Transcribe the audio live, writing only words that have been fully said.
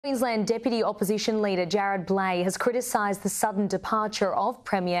Queensland Deputy Opposition Leader Jarrod has criticised the sudden departure of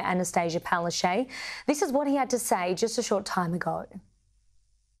Premier Annastacia Palaszczuk. This is what he had to say just a short time ago.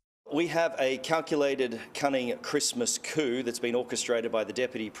 We have a calculated, cunning Christmas coup that's been orchestrated by the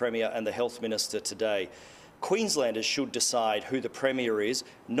Deputy Premier and the Health Minister today. Queenslanders should decide who the Premier is,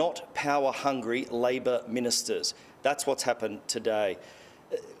 not power-hungry Labor ministers. That's what's happened today.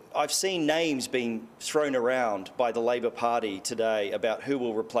 I've seen names being thrown around by the Labor Party today about who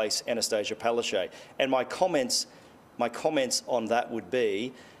will replace Annastacia Palaszczuk, and my comments on that would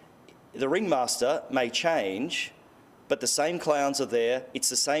be, the ringmaster may change, but the same clowns are there, it's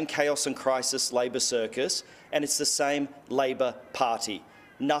the same chaos and crisis Labor circus, and it's the same Labor Party.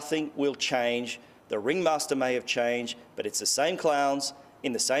 Nothing will change. The ringmaster may have changed, but it's the same clowns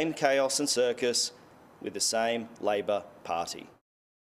in the same chaos and circus with the same Labor Party.